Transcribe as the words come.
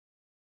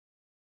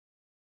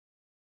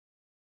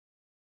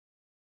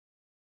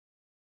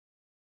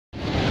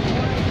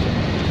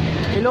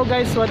Hello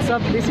guys, what's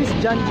up? This is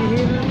John G.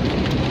 Hill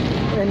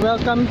and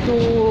welcome to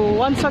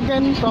once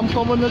again from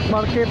Commonwealth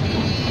Market.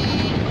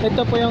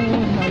 Ito po yung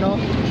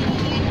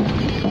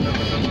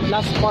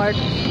last part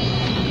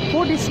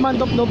for this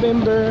month of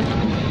November.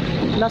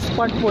 Last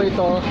part po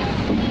ito.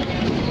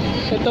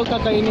 Ito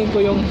kakainin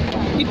ko yung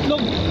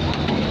itlog.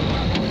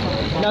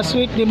 Last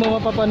week di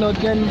mo mapapanood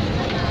yan.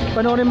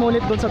 Panoorin mo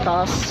ulit doon sa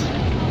taas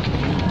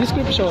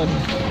description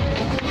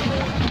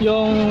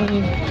yung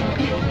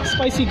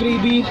spicy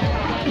gravy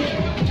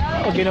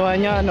o ginawa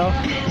niya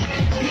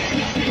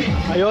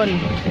ayun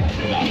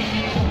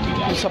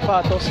yung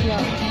sapatos niya,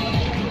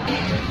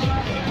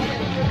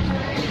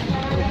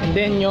 and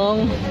then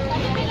yung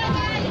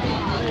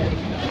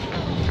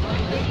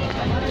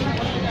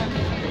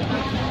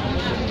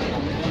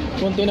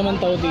kunti naman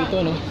tao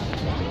dito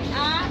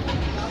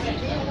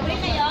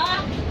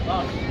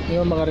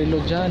yung mga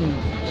relo dyan,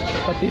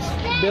 pati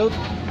belt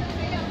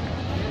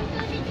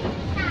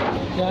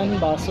yan,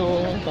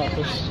 baso,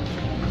 tapos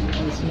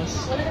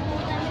Christmas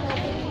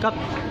cut.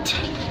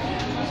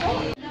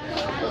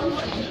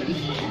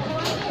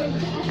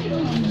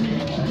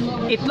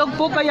 Itlog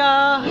po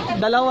kaya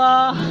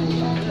dalawa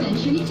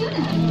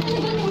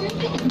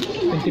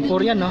 24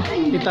 yan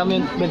kita mo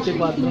yung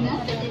 24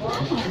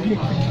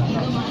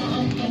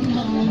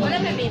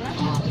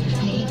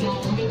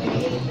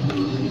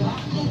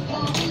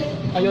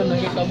 ayun,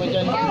 nakita mo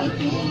dyan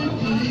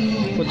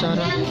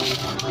kutsara.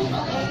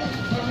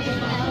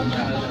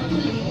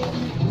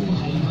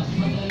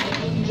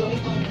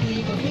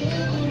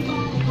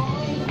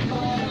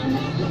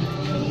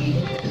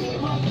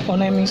 O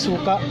na yung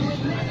suka.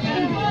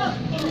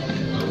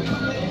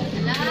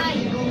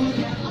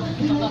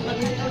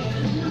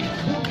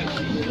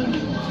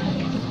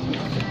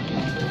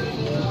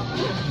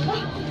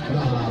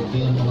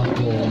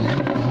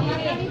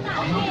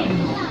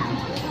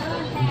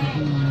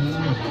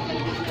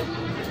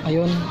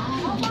 Ayun.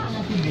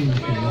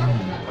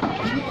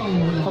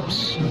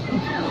 Oops.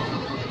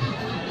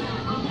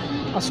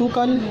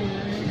 Asukal.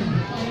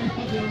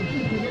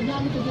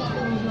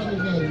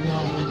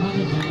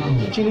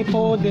 Chili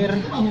powder.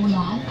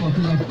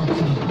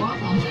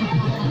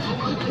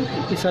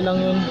 Isa lang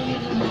yun.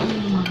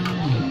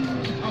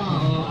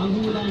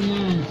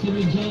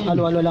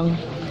 Halo-halo lang.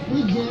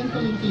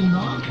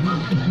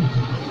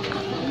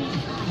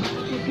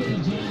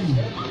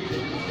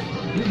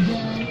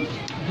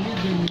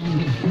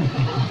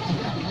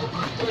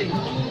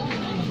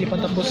 Hindi pa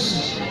tapos.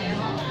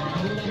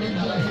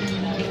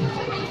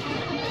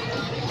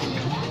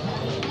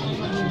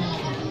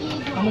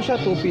 Ano siya?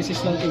 2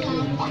 pieces lang ito.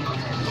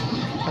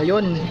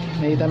 Ayun,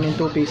 may namin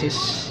 2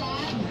 pieces.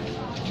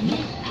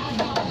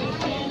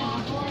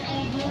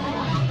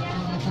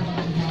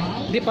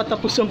 Di pa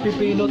tapos yung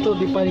pipino to,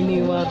 di pa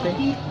niniwate.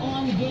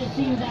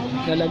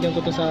 Lalagyan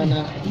ko to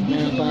sana.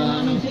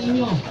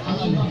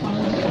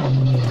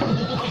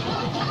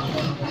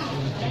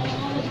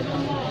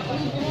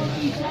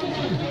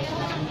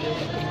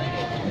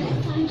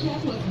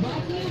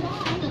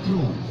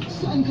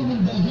 Saan ka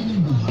nang dalhin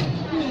ng buhay?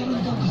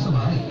 Meron kang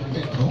kasabay.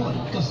 Petrol,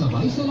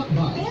 kasabay sa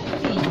lakbay.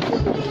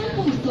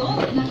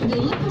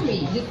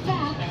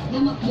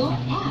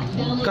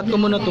 Cut ko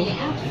muna to.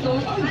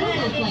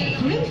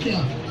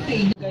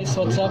 Guys,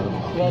 what's up?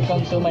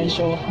 Welcome to my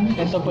show.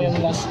 Ito po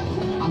yung last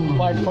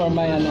part for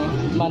my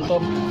month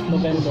of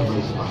November.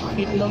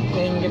 Itlog,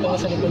 yung kita ko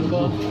sa likod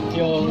ko,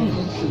 yung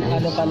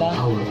pala,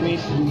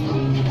 with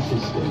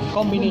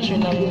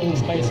combination ng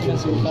spice ng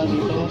suka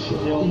dito,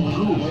 yung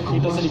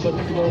dito sa likod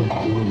ko.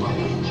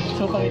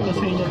 So pakita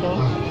sa inyo to.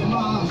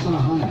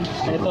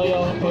 Ito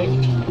yung egg,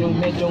 yung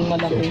medyo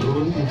malaki.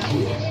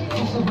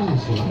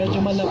 Medyo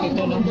malaki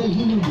to, no?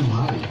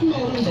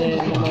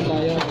 Then naman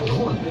tayo.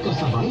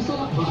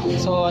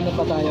 So ano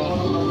pa tayo?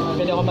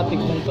 Pwede ako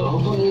matikman to.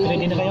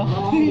 Ready na kayo?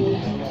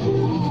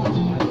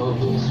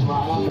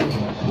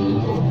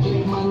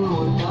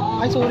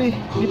 Ay sorry,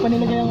 hindi pa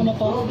nilagay ang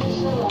to.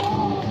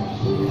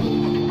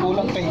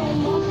 Kulang pa eh.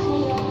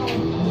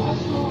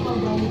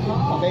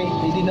 Okay,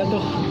 ready na to.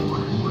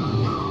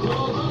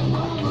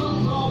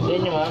 Yan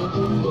nyo ma'am.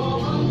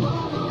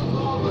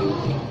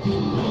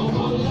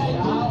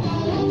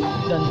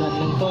 Dandan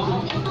lang to.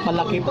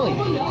 Malaki to eh.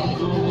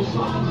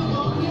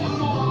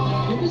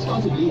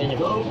 Yan nyo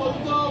po.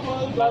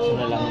 Baso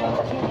na lang ma'am.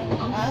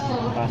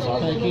 Baso.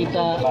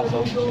 Nakikita.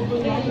 Baso.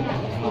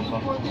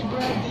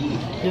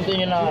 Dito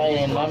nyo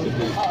nakakainin ma'am.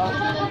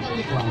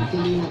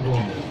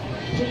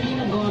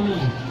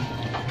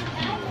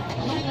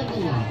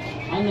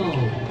 Ano?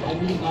 I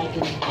believe I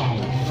can fly.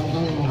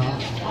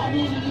 I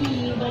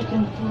believe I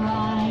can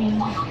fly.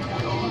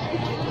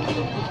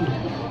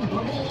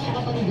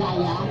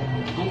 Kapag-gaya?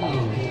 Ano?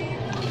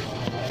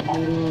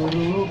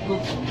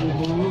 Nurulukot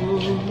ko.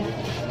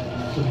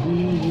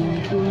 Sabihin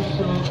ko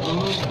sa akin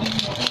mo.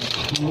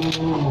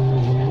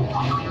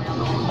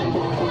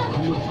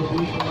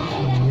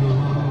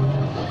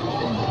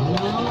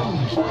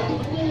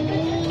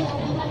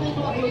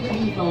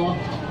 Dito,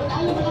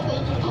 alam mo na ba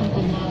ito ang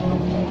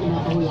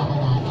pinakahulaan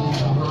natin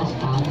sa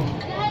hashtag?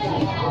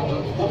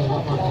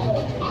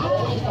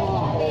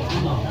 Ito.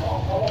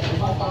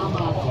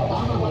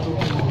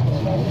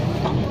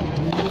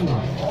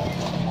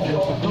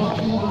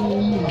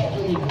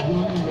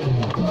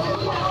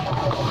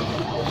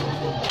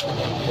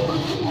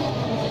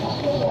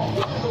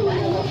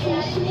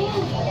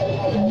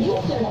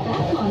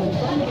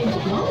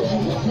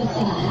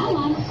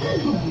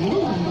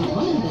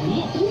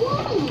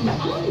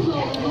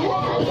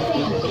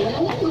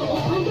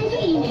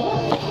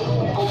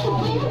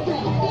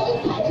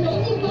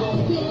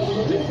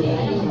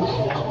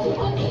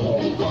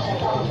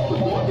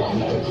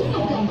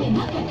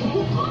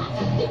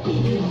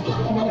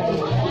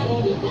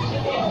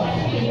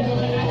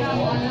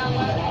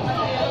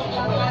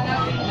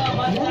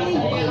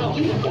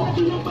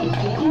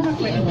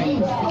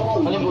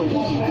 Malibol.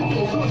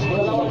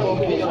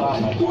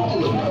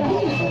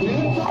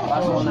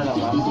 Pasok ko na lang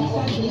ba?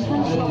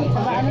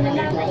 Ano na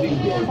lang?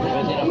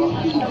 Pwede na po.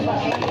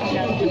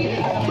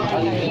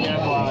 Pwede na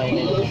po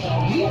kakainin.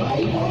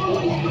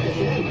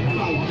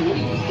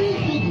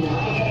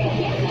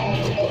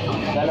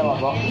 Dalawa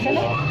po?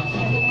 Dalawa.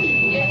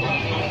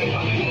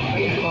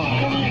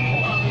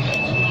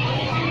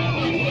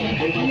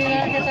 Hindi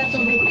na lang sa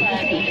tubig pa.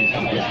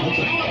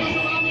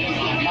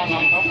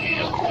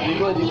 Di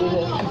ko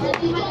sir.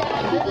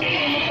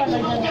 Ano pala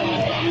dyan?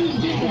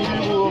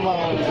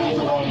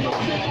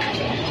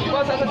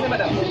 Boss, asan si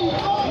madam?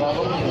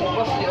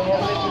 Boss, yung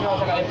hairnet nyo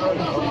sa ka-apron.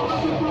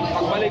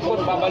 Pagbalik ko,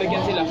 babalik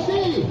yan sila.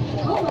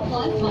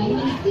 Commonwealth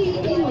Vitamin C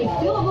in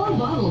refillable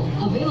bottle.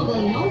 Available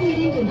in all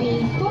leading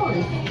convenience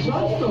stores,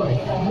 drugstores,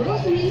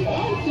 groceries,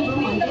 and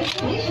supermarkets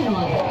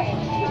nationwide.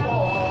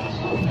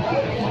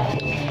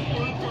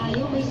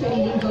 Tayo may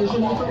sariling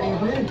version ng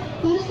Forever.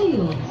 Para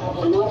sa'yo,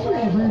 ano ang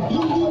Forever?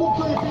 Hindi mo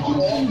perfect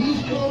yung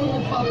English pero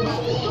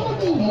nagpapakita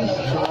sa English.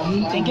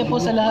 Thank you po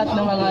sa lahat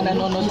ng mga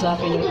nanonood sa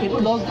akin yung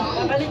itlog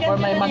for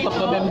my month of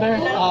November.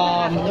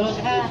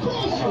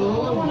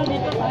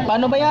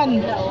 Paano ba yan?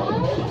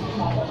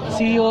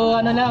 See you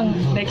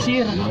next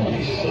year.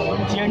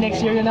 See you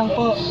next year na lang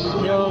po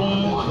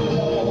yung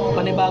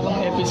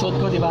panibagong episode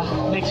ko, di ba?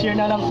 Next year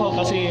na lang po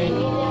kasi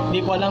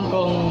hindi ko alam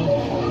kung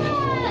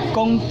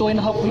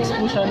 2.5 weeks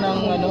po siya ng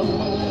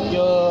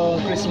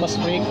yung Christmas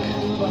break.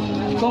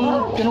 Kung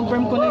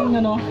kinonfirm ko na yung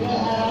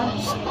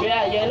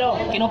Kuya, yellow.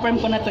 kinonfirm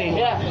ko na to eh.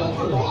 Kuya,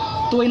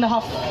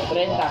 2.5.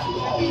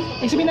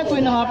 30. Ibig sabihin na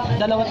 2.5,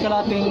 dalawat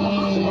kalating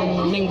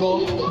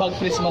linggo bag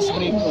Christmas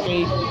break,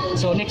 okay?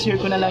 So next year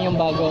ko na lang yung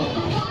bago.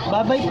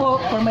 Bye-bye po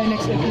for my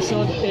next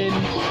episode and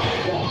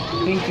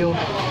thank you.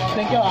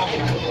 Thank you